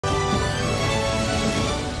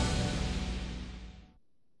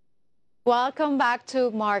Welcome back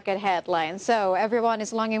to Market Headlines. So everyone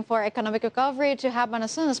is longing for economic recovery to happen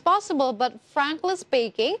as soon as possible, but frankly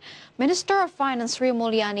speaking, Minister of Finance Sri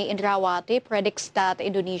Mulyani Indrawati predicts that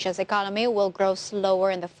Indonesia's economy will grow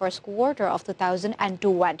slower in the first quarter of 2021.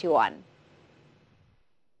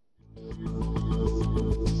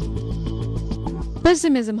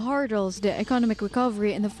 Pessimism hurdles the economic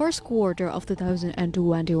recovery in the first quarter of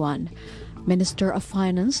 2021. Minister of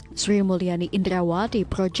Finance Sri Mulyani Indrawati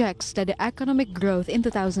projects that the economic growth in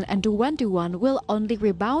 2021 will only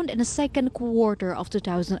rebound in the second quarter of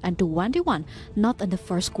 2021, not in the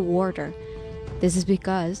first quarter. This is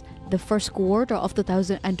because the first quarter of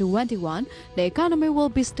 2021, the economy will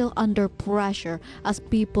be still under pressure as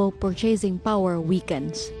people purchasing power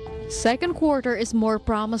weakens. Second quarter is more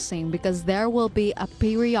promising because there will be a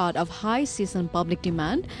period of high season public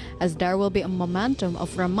demand as there will be a momentum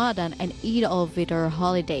of Ramadan and Eid al-Fitr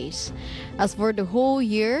holidays. As for the whole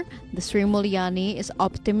year, the Sri Mulyani is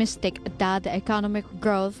optimistic that the economic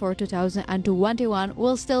growth for 2021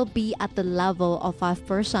 will still be at the level of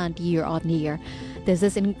 5% year-on-year. This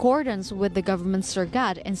is in accordance with the government's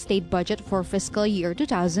surrogate and state budget for fiscal year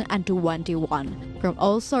 2021. From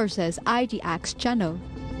all sources, IDX Channel.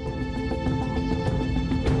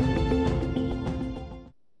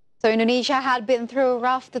 So Indonesia had been through a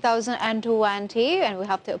rough 2020, and we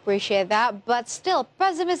have to appreciate that. But still,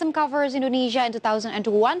 pessimism covers Indonesia in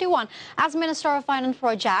 2021, as Minister of Finance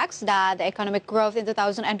projects that the economic growth in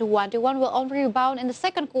 2021 will only rebound in the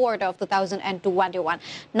second quarter of 2021,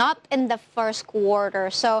 not in the first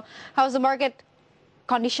quarter. So how's the market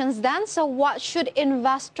conditions then? So what should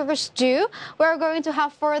investors do? We're going to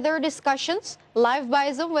have further discussions live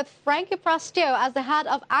by Zoom with Frankie Prasetyo as the head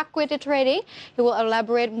of equity trading. He will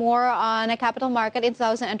elaborate more on the capital market in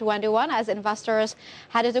 2021 as investors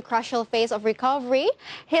head into crucial phase of recovery.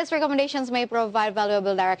 His recommendations may provide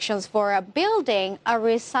valuable directions for building a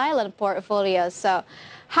resilient portfolio. So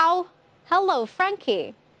hello,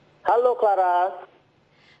 Frankie. Hello, Clara.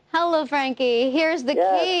 Hello, Frankie. Here's the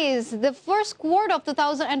case. The first quarter of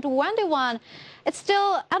 2021, it's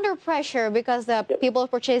still under pressure because the people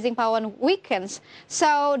purchasing power weakens.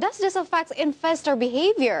 So does this affect investor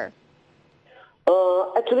behavior?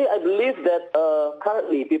 Actually, I believe that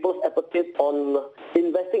currently people's appetite on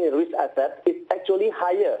investing in risk assets is actually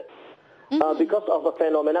higher because of a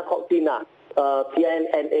phenomena called TINA.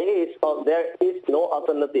 TINA is there is no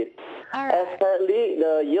alternative. Right. As currently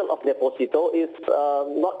the yield of deposito is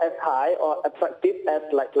not as high or attractive as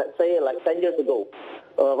let's say 10 years ago.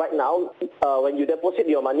 Right now, when you deposit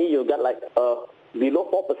your money, you get below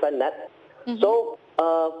 4% net. So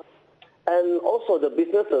and also the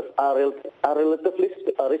businesses are relatively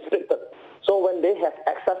restricted. So when they have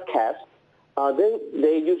excess cash,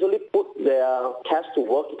 they usually put their cash to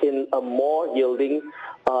work in a more yielding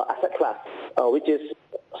asset class, which is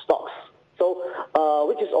stocks. So,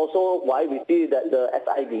 which is also why we see that the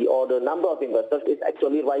SID or the number of investors is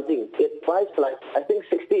actually rising. It priced I think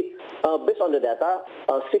 60, based on the data,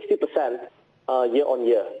 60% year on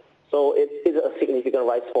year. So it is a significant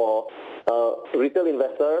rise for retail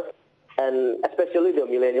investors and especially the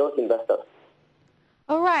millennial investors.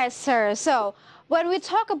 All right, sir. So when we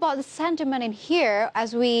talk about the sentiment in here,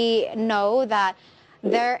 as we know that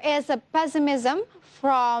there is a pessimism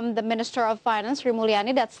from the Minister of Finance, Sri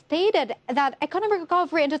Mulyani, that stated that economic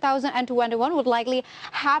recovery in 2021 would likely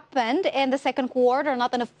happen in the second quarter,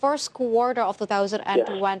 not in the first quarter of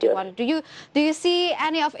 2021. Yes. Do you see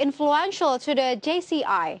any of influential to the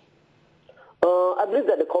JCI? I believe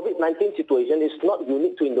that the COVID-19 situation is not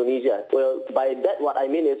unique to Indonesia. Well, by that, what I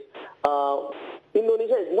mean is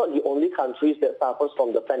Indonesia is not the only country that suffers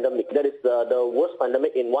from the pandemic. That is the worst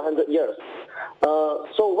pandemic in 100 years.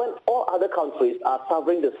 So when all other countries are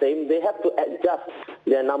suffering the same, they have to adjust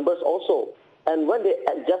their numbers also. And when they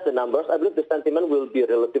adjust the numbers, I believe the sentiment will be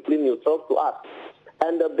relatively neutral to us.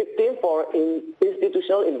 And the big thing for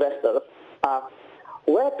institutional investors are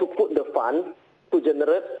where to put the fund to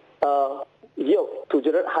generate yield, to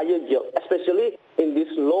generate higher yield, especially in this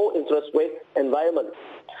low interest rate environment.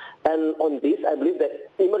 And on this, I believe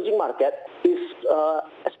that emerging market is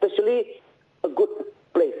especially a good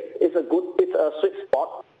place. It's a sweet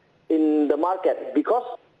spot in the market because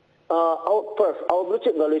our blue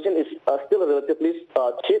chip valuation is still relatively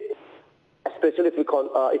cheap, especially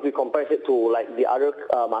if we compare it to the other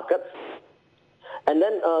markets. And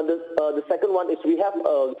then the second one is we have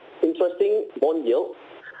interesting bond yield.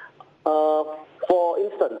 For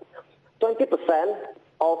instance, 20%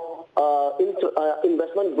 of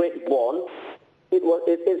investment grade bond, it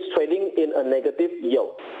is trading in a negative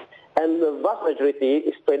yield, and the vast majority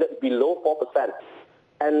is traded below 4%.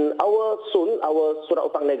 And our surat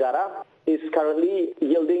utang negara is currently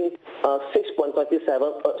yielding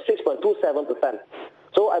 6.27%.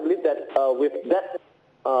 So I believe that with that,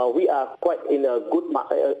 we are quite in a good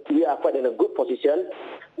position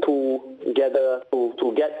to get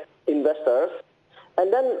investors.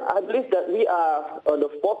 And then I believe that we are the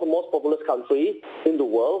fourth most populous country in the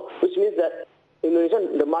world, which means that Indonesia,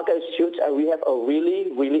 the market is huge, and we have a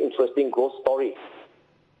really, really interesting growth story.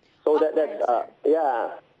 So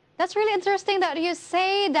yeah. That's really interesting that you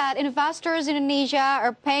say that investors in Indonesia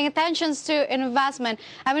are paying attention to investment.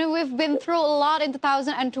 I mean, we've been through a lot in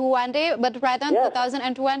 2020, but right now,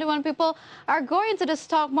 2021, people are going to the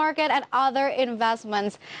stock market and other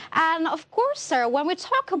investments. And of course, sir, when we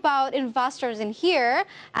talk about investors in here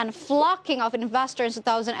and flocking of investors in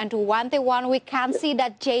 2021, we can see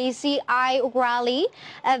that JCI rally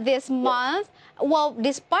this month. Well,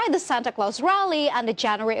 despite the Santa Claus rally and the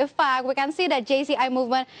January effect, we can see that JCI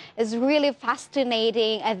movement is really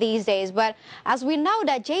fascinating these days. But as we know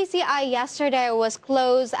that JCI yesterday was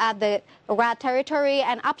closed at the red territory,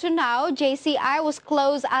 and up to now, JCI was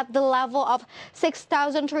closed at the level of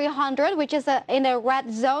 6,300, which is in a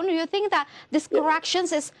red zone. Do you think that this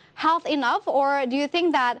corrections is health enough, or do you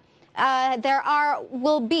think that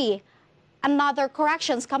will be another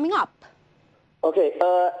corrections coming up? Okay,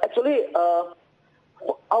 actually,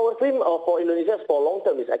 our theme for Indonesia for long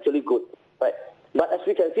term is actually good, right? But as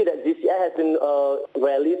we can see that JCI has been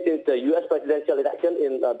rallied since the U.S. presidential election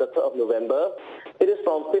in the 3rd of November. It is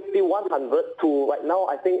from 5,100 to right now,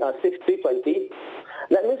 I think 6,320.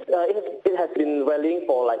 That means it has been rallying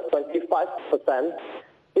for like 25%.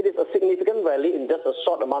 It is a significant rally in just a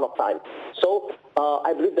short amount of time. So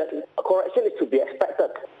I believe that a correction is to be expected.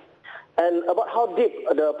 And about how deep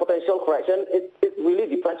the potential correction, it really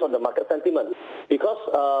depends on the market sentiment. Because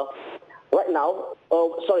right now,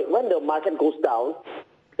 when the market goes down,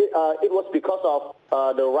 it was because of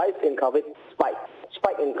the rise in COVID spike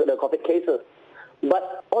in the COVID cases.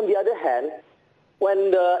 But on the other hand,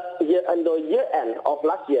 when the year end of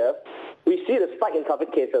last year, we see the spike in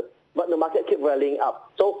COVID cases, but the market kept rallying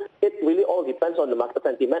up. So it really all depends on the market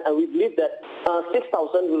sentiment, and we believe that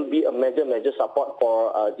 6,000 will be a major support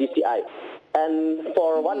for JCI. And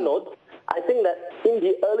for one note, I think that in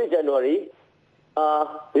the early January,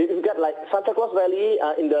 we've got like Santa Claus rally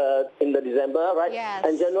in the December, right? Yes.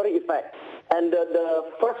 And January effect. And the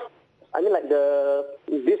first, I mean, like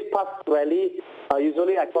this past rally,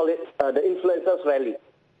 usually I call it the influencers rally.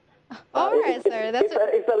 All right, sir.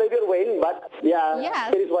 It's a little bit vain, but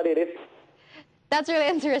it is what it is. That's really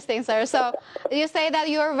interesting, sir. So you say that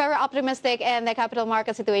you're very optimistic in the capital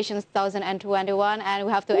market situation 2021, and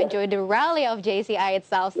we have to enjoy the rally of JCI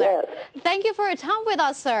itself, sir. Yes. Thank you for your time with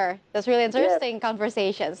us, sir. That's really interesting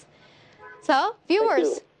conversations. So,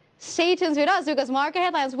 viewers, stay tuned with us because market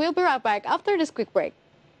headlines will be right back after this quick break.